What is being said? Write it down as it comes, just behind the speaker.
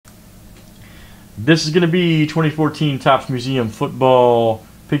This is going to be 2014 Topps Museum Football.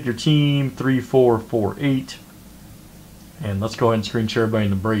 Pick your team, 3448. And let's go ahead and screen share everybody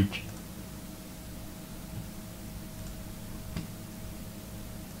in the break.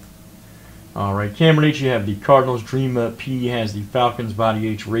 Alright, Cameron H, you have the Cardinals. Dream P has the Falcons. Body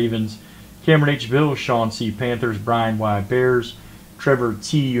H, Ravens. Cameron H, Bills. Sean C, Panthers. Brian Y, Bears. Trevor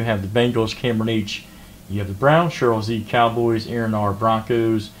T, you have the Bengals. Cameron H, you have the Browns. Cheryl Z, Cowboys. Aaron R,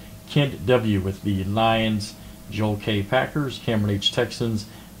 Broncos. Kent W with the Lions. Joel K, Packers. Cameron H, Texans.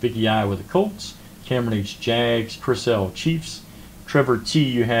 Vicky I with the Colts. Cameron H, Jags. Chris L, Chiefs. Trevor T,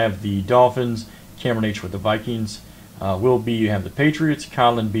 you have the Dolphins. Cameron H with the Vikings. Will B, you have the Patriots.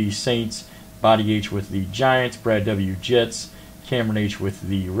 Colin B, Saints. Body H with the Giants. Brad W, Jets. Cameron H with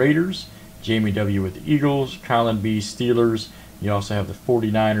the Raiders. Jamie W with the Eagles. Colin B, Steelers. You also have the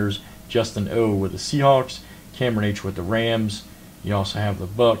 49ers. Justin O with the Seahawks. Cameron H with the Rams. You also have the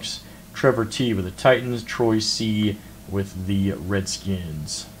Bucks. Trevor T with the Titans. Troy C with the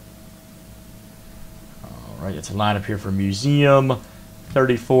Redskins. Alright, it's a lineup here for Museum.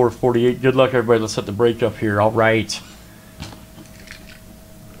 34-48. Good luck, everybody. Let's set the break up here. Alright.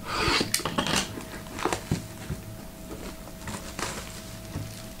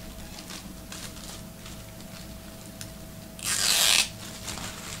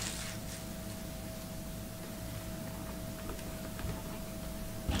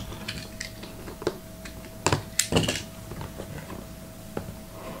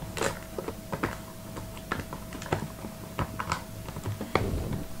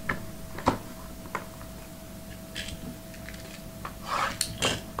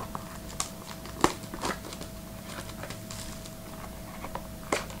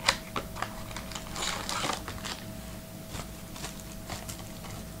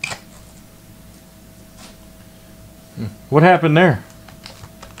 What happened there?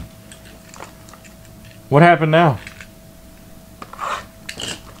 What happened now?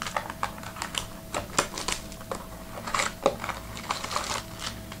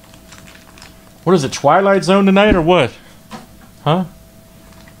 What is it, Twilight Zone tonight or what? Huh?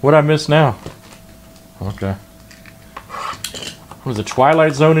 What'd I miss now? Okay. What is it,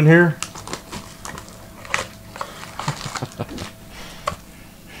 Twilight Zone in here?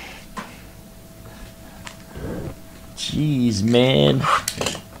 Jeez, man.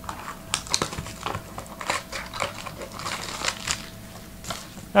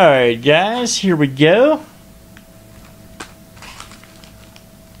 Alright, guys, here we go.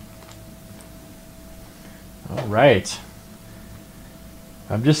 Alright.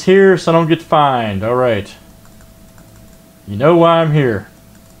 I'm just here so I don't get fined. Alright. You know why I'm here.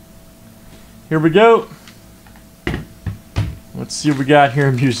 Here we go. Let's see what we got here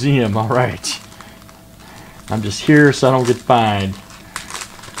in Museum. Alright. I'm just here so I don't get fined.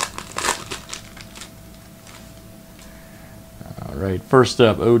 Alright, first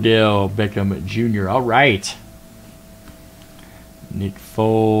up, Odell Beckham Jr. Alright. Nick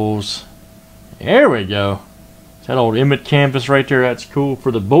Foles. There we go. That old Emmett canvas right there. That's cool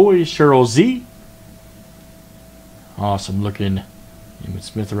for the boys. Cheryl Z. Awesome looking Emmett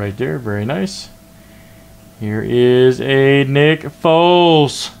Smith right there. Very nice. Here is a Nick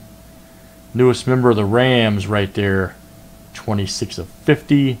Foles. Newest member of the Rams right there. 26 of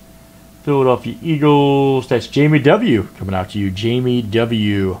 50. Philadelphia Eagles. That's Jamie W. coming out to you. Jamie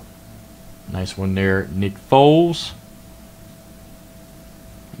W. Nice one there. Nick Foles.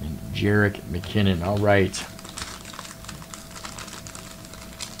 And Jerick McKinnon. All right.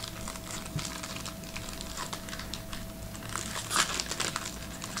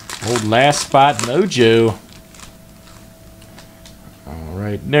 Old last spot mojo.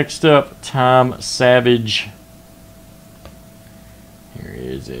 Alright, next up, Tom Savage. Here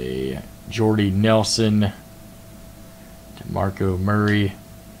is a Jordy Nelson. DeMarco Murray.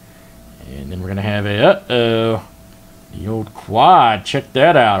 And then we're going to have a, the old quad. Check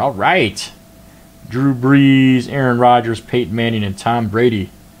that out. Alright. Drew Brees, Aaron Rodgers, Peyton Manning, and Tom Brady.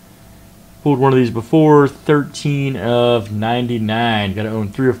 Pulled one of these before. 13 of 99. Got to own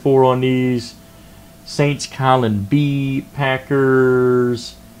 3 or 4 on these. Saints, Colin B.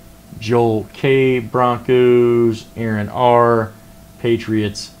 Packers, Joel K. Broncos, Aaron R.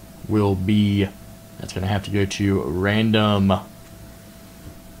 Patriots, Will B. That's going to have to go to random.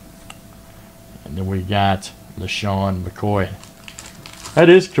 And then we got LaShawn McCoy. That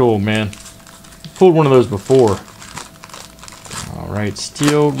is cool, man. Pulled one of those before. Alright,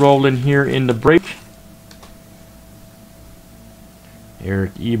 still rolling here in the break.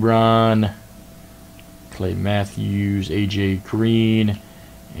 Eric Ebron. Clay Matthews, AJ Green,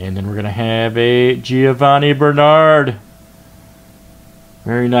 and then we're going to have a Giovanni Bernard.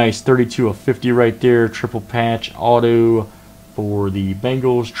 Very nice. 32 of 50 right there. Triple patch auto for the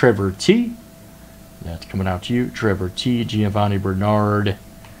Bengals. Trevor T. That's coming out to you. Trevor T. Giovanni Bernard.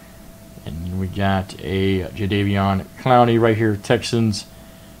 And we got a Jadeveon Clowney right here. Texans.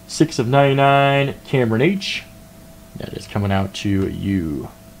 6 of 99. Cameron H. That is coming out to you.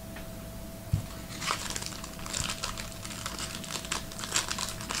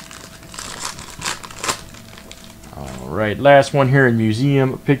 All right, last one here in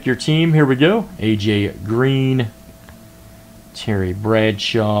Museum. Pick your team. Here we go. AJ Green, Terry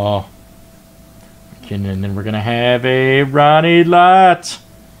Bradshaw, and then we're going to have a Ronnie Lott.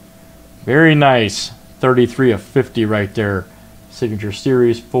 Very nice. 33 of 50 right there. Signature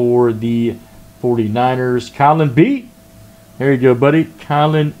series for the 49ers. Colin B. There you go, buddy.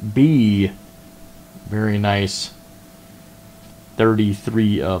 Colin B. Very nice.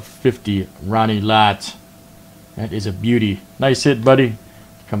 33 of 50. Ronnie Lott. That is a beauty. Nice hit, buddy.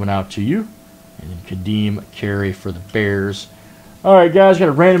 Coming out to you. And then Kadeem Carey for the Bears. All right, guys. Got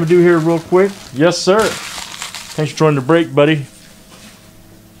a random to do here real quick. Yes, sir. Thanks for joining the break, buddy.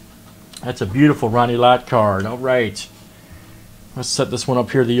 That's a beautiful Ronnie Lott card. All right. Let's set this one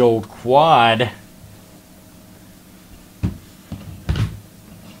up here, the old quad.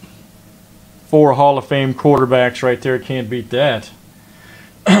 Four Hall of Fame quarterbacks right there. Can't beat that.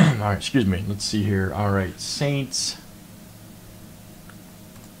 All right, excuse me. Let's see here. All right, Saints.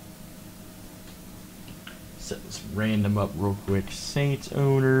 Set this random up real quick. Saints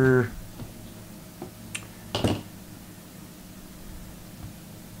owner.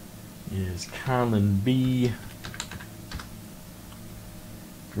 Is Colin B.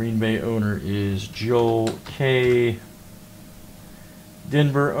 Green Bay owner is Joel K.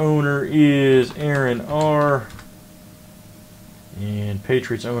 Denver owner is Aaron R. And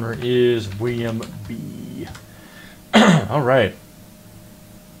Patriots owner is William B. All right.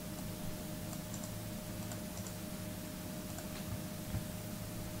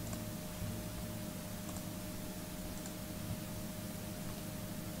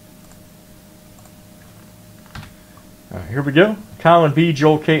 All right, here we go. Colin B,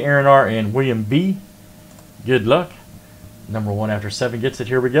 Joel K, Aaron R, and William B. Good luck. Number 1 after 7 gets it.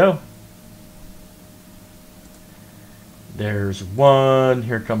 Here we go. There's 1.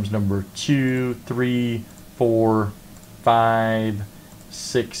 Here comes number 2, 3, 4, 5,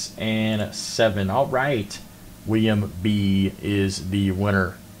 6, and 7. All right. William B is the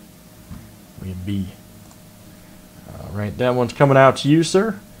winner. William B. All right. That one's coming out to you,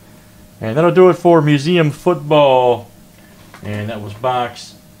 sir. And that'll do it for Museum Football. And that was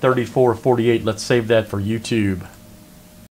box 3448. Let's save that for YouTube.